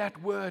draw in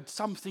that word,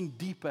 something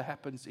deeper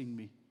happens in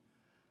me.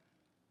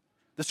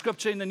 The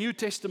Scripture in the New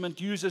Testament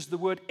uses the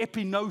word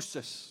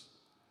epignosis.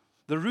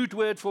 The root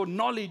word for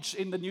knowledge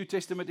in the New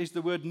Testament is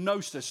the word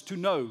gnosis, to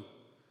know.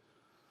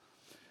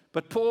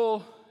 But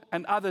Paul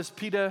and others,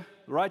 Peter,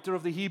 writer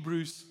of the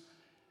Hebrews,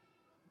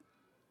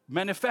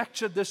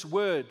 manufactured this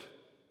word,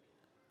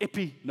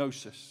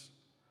 epignosis,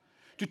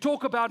 to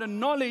talk about a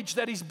knowledge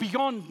that is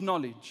beyond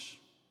knowledge.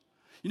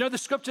 You know, the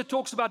Scripture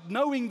talks about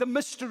knowing the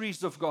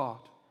mysteries of God.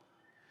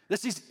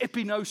 This is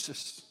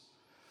epignosis.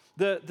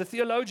 The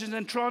theologians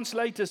and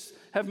translators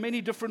have many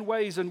different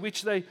ways in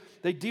which they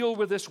deal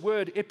with this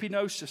word,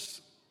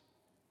 epignosis.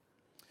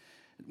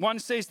 One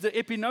says the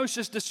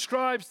epignosis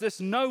describes this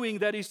knowing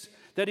that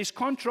is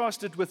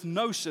contrasted with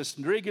gnosis,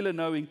 regular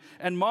knowing,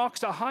 and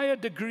marks a higher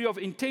degree of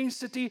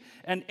intensity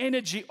and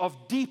energy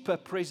of deeper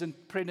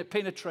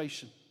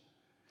penetration.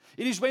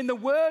 It is when the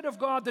Word of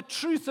God, the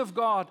truth of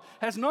God,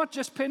 has not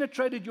just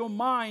penetrated your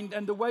mind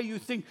and the way you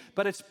think,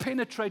 but it's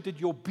penetrated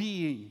your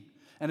being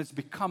and it's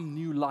become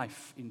new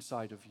life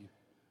inside of you.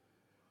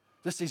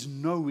 This is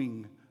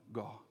knowing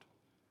God.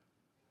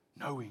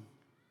 Knowing.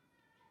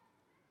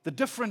 The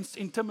difference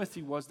in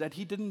Timothy was that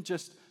he didn't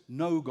just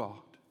know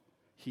God,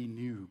 he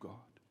knew God.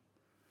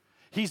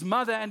 His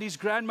mother and his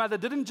grandmother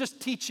didn't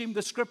just teach him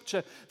the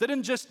scripture,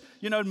 didn't just,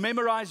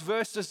 memorize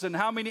verses and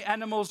how many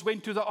animals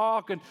went to the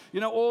ark and,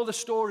 all the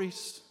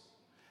stories.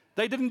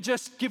 They didn't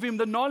just give him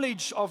the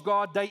knowledge of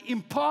God, they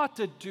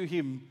imparted to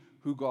him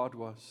who God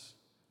was.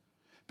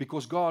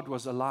 Because God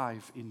was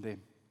alive in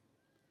them.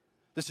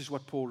 This is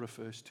what Paul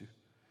refers to.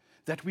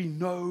 That we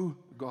know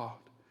God.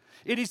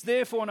 It is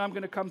therefore, and I'm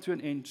going to come to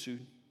an end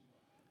soon.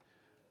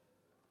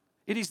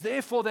 It is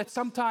therefore that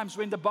sometimes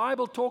when the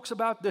Bible talks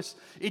about this,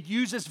 it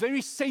uses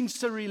very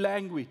sensory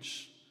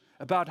language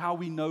about how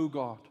we know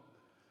God.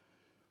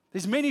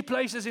 There's many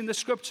places in the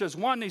scriptures.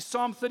 One is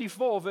Psalm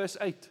 34, verse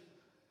 8.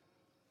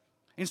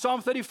 In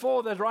Psalm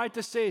 34, the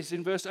writer says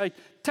in verse 8,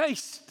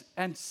 taste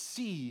and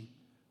see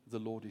the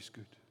Lord is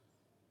good.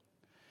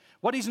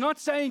 What he's not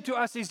saying to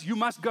us is you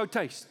must go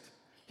taste.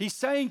 He's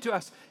saying to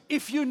us,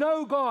 if you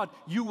know God,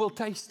 you will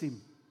taste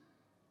Him.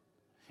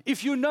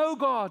 If you know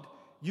God,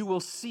 you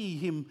will see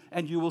Him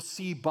and you will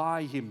see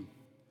by Him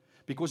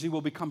because He will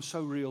become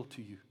so real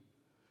to you.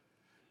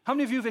 How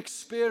many of you have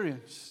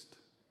experienced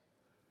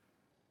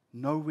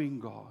knowing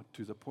God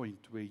to the point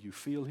where you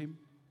feel Him,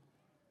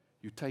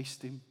 you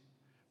taste Him,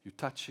 you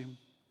touch Him,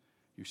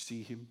 you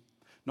see Him?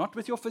 Not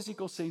with your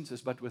physical senses,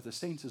 but with the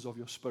senses of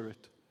your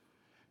spirit.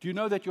 Do you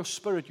know that your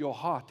spirit, your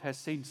heart, has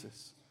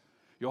senses?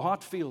 Your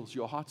heart feels,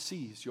 your heart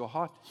sees, your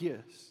heart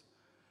hears.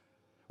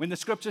 When the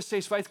scripture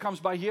says faith comes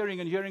by hearing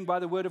and hearing by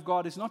the word of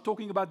God, it's not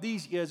talking about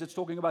these ears, it's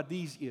talking about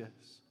these ears.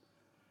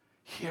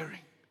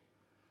 Hearing.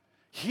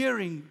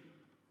 Hearing,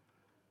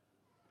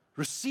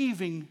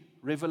 receiving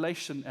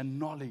revelation and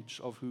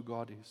knowledge of who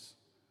God is.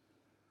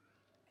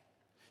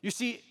 You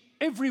see,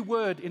 every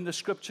word in the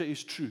scripture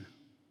is true.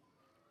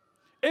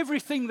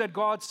 Everything that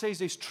God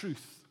says is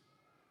truth.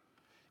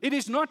 It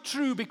is not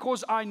true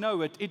because I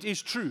know it. It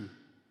is true.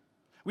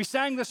 We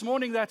sang this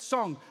morning that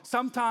song,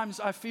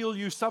 sometimes I feel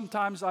you,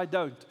 sometimes I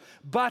don't.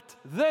 But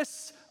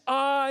this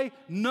I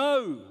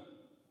know.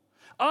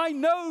 I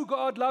know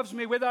God loves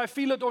me whether I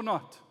feel it or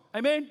not.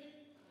 Amen?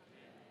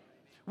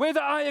 Whether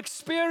I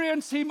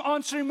experience Him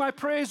answering my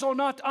prayers or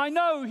not, I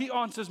know He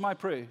answers my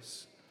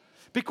prayers.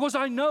 Because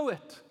I know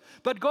it.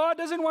 But God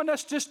doesn't want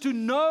us just to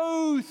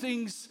know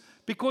things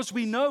because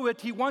we know it.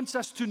 He wants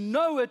us to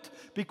know it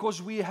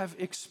because we have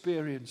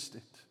experienced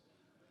it.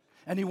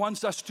 And He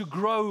wants us to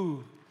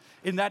grow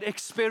in that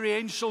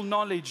experiential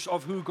knowledge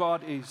of who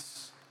God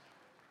is.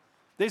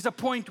 There's a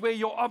point where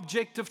your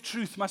objective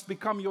truth must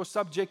become your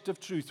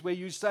subjective truth, where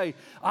you say,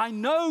 I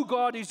know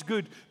God is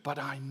good, but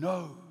I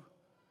know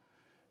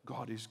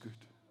God is good.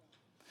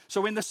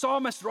 So when the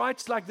psalmist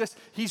writes like this,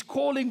 he's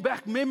calling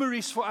back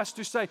memories for us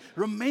to say,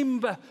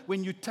 remember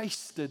when you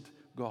tasted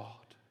God.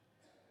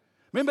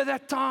 Remember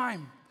that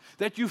time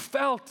that you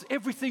felt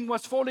everything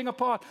was falling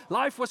apart.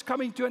 Life was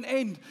coming to an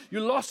end. You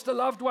lost a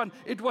loved one.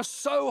 It was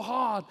so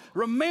hard.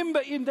 Remember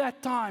in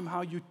that time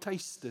how you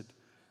tasted,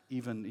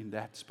 even in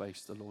that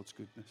space, the Lord's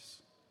goodness.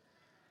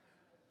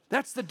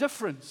 That's the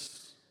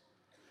difference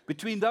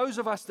between those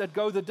of us that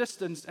go the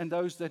distance and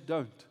those that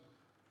don't.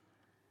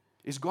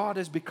 Is God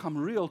has become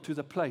real to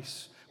the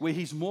place where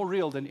He's more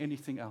real than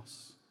anything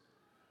else.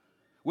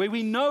 Where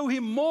we know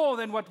Him more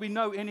than what we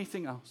know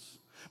anything else.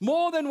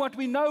 More than what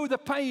we know, the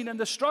pain and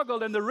the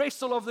struggle and the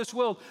wrestle of this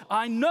world.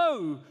 I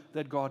know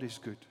that God is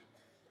good.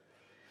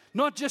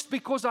 Not just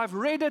because I've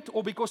read it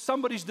or because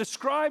somebody's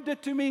described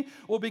it to me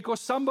or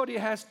because somebody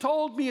has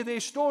told me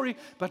their story,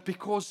 but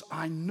because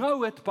I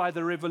know it by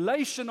the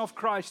revelation of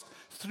Christ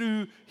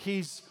through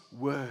His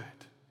Word.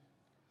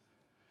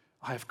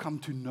 I have come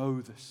to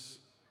know this.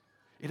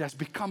 It has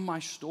become my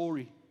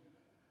story.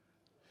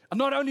 And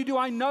not only do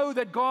I know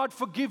that God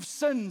forgives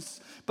sins,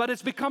 but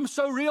it's become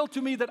so real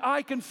to me that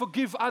I can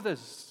forgive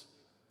others.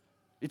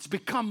 It's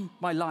become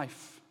my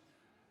life.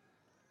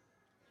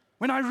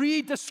 When I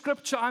read the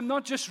scripture, I'm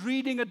not just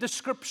reading a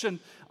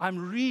description,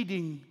 I'm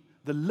reading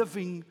the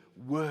living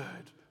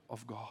Word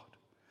of God.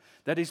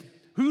 That is,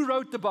 who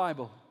wrote the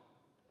Bible?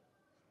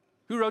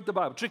 Who wrote the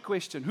Bible? Trick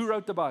question. Who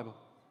wrote the Bible?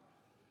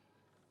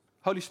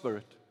 Holy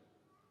Spirit.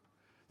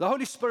 The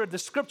Holy Spirit, the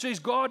scripture is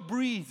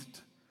God-breathed.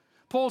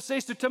 Paul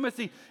says to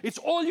Timothy, it's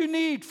all you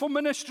need for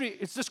ministry.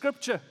 It's the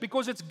scripture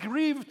because it's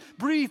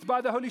breathed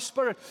by the Holy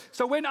Spirit.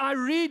 So when I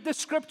read the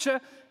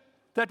scripture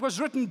that was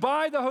written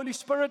by the Holy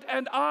Spirit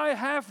and I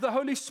have the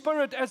Holy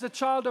Spirit as a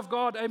child of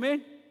God,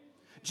 amen?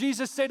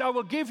 Jesus said, I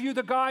will give you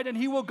the guide and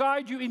He will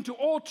guide you into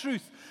all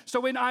truth.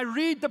 So when I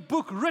read the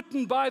book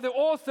written by the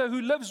author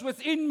who lives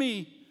within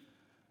me,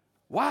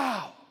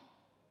 wow.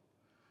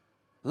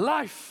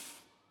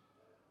 life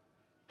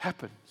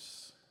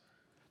happens.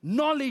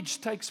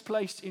 Knowledge takes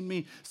place in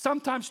me.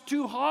 Sometimes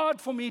too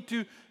hard for me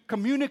to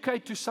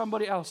communicate to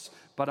somebody else.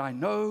 But I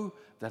know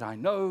that I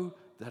know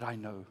that I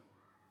know.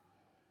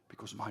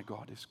 Because my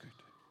God is good.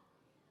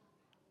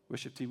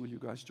 Worship team, will you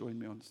guys join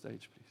me on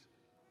stage, please?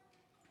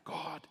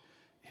 God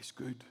is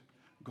good.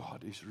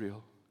 God is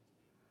real.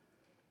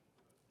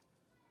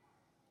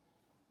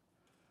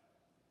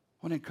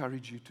 I want to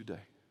encourage you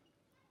today.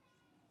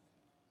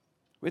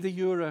 Whether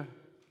you're a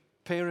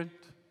parent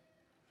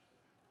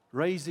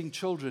raising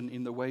children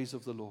in the ways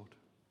of the Lord,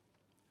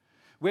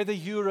 whether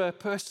you're a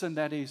person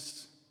that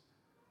is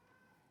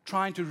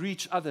trying to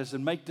reach others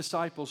and make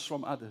disciples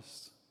from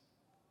others,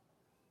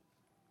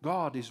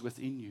 God is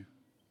within you.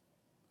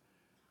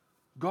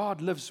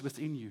 God lives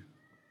within you.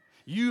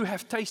 You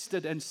have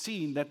tasted and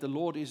seen that the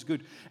Lord is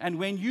good. And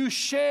when you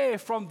share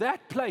from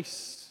that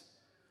place,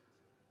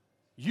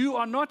 you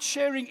are not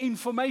sharing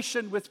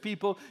information with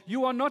people.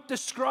 You are not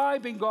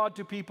describing God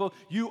to people.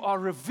 You are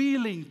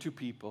revealing to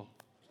people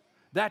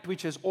that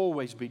which has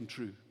always been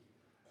true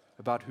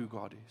about who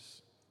God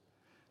is.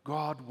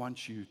 God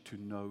wants you to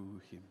know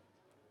Him.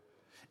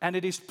 And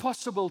it is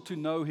possible to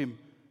know Him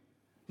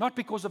not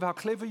because of how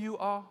clever you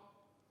are,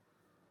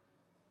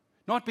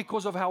 not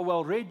because of how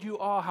well read you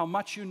are, how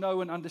much you know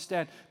and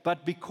understand,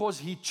 but because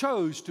He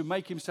chose to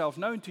make Himself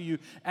known to you,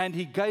 and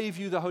He gave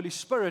you the Holy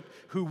Spirit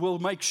who will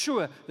make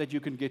sure that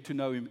you can get to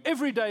know Him.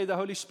 Every day the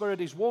Holy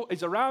Spirit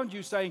is around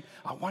you saying,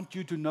 I want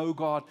you to know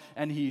God,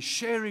 and He is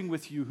sharing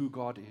with you who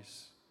God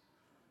is.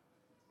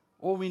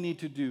 All we need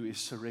to do is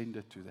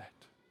surrender to that,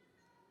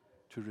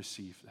 to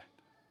receive that.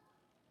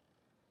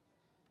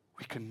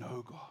 We can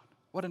know God.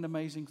 What an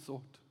amazing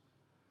thought.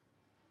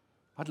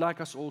 I'd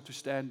like us all to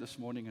stand this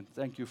morning, and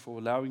thank you for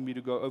allowing me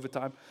to go over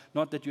time.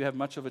 Not that you have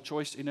much of a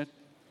choice in it,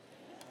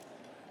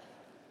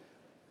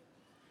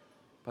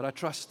 but I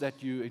trust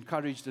that you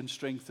encouraged and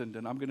strengthened,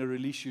 and I'm going to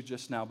release you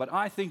just now. But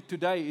I think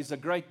today is a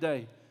great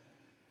day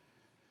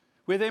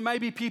where there may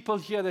be people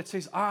here that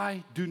says,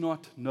 I do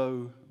not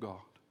know God.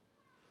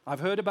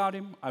 I've heard about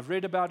Him, I've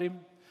read about Him,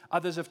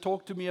 others have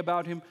talked to me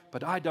about Him,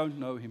 but I don't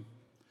know Him.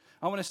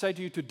 I want to say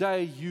to you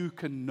today, you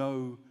can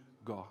know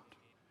God.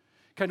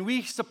 Can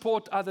we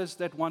support others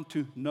that want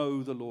to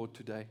know the Lord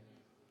today?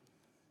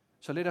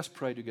 So let us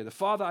pray together.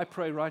 Father, I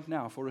pray right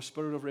now for a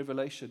spirit of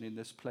revelation in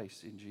this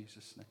place, in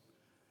Jesus' name.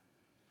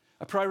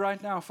 I pray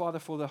right now, Father,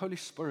 for the Holy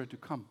Spirit to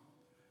come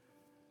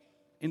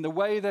in the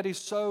way that is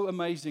so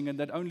amazing and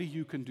that only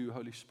you can do,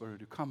 Holy Spirit,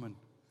 to come and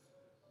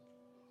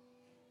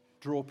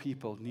draw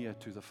people near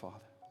to the Father.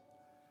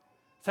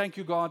 Thank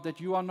you, God, that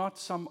you are not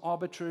some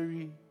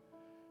arbitrary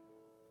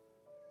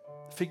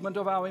figment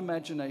of our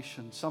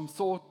imagination, some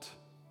thought,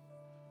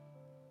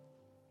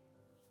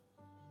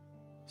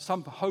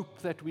 some hope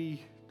that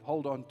we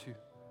hold on to,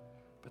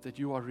 but that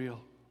you are real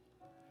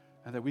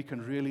and that we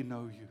can really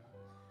know you.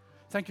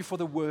 Thank you for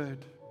the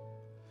Word,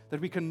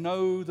 that we can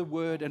know the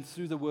Word, and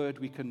through the Word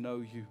we can know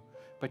you.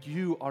 But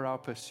you are our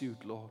pursuit,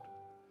 Lord.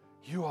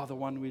 You are the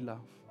one we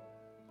love.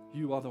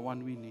 You are the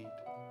one we need.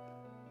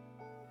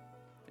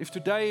 If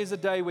today is a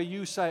day where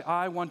you say,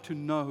 I want to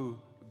know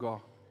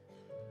God,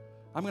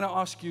 I'm going to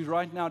ask you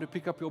right now to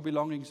pick up your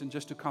belongings and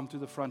just to come to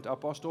the front. Our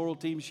pastoral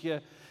team's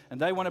here, and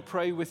they want to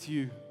pray with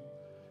you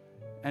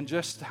and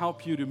just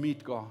help you to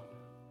meet God.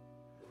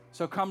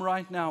 So come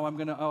right now. I'm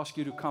going to ask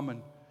you to come,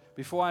 and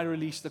before I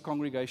release the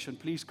congregation,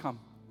 please come.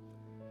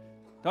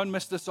 Don't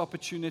miss this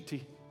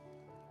opportunity.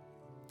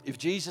 If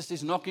Jesus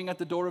is knocking at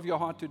the door of your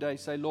heart today,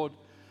 say, Lord,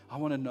 I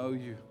want to know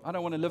you. I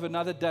don't want to live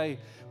another day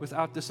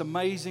without this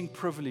amazing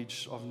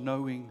privilege of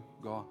knowing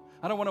God.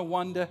 I don't want to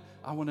wonder.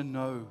 I want to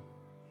know.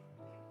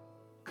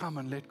 Come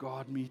and let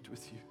God meet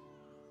with you.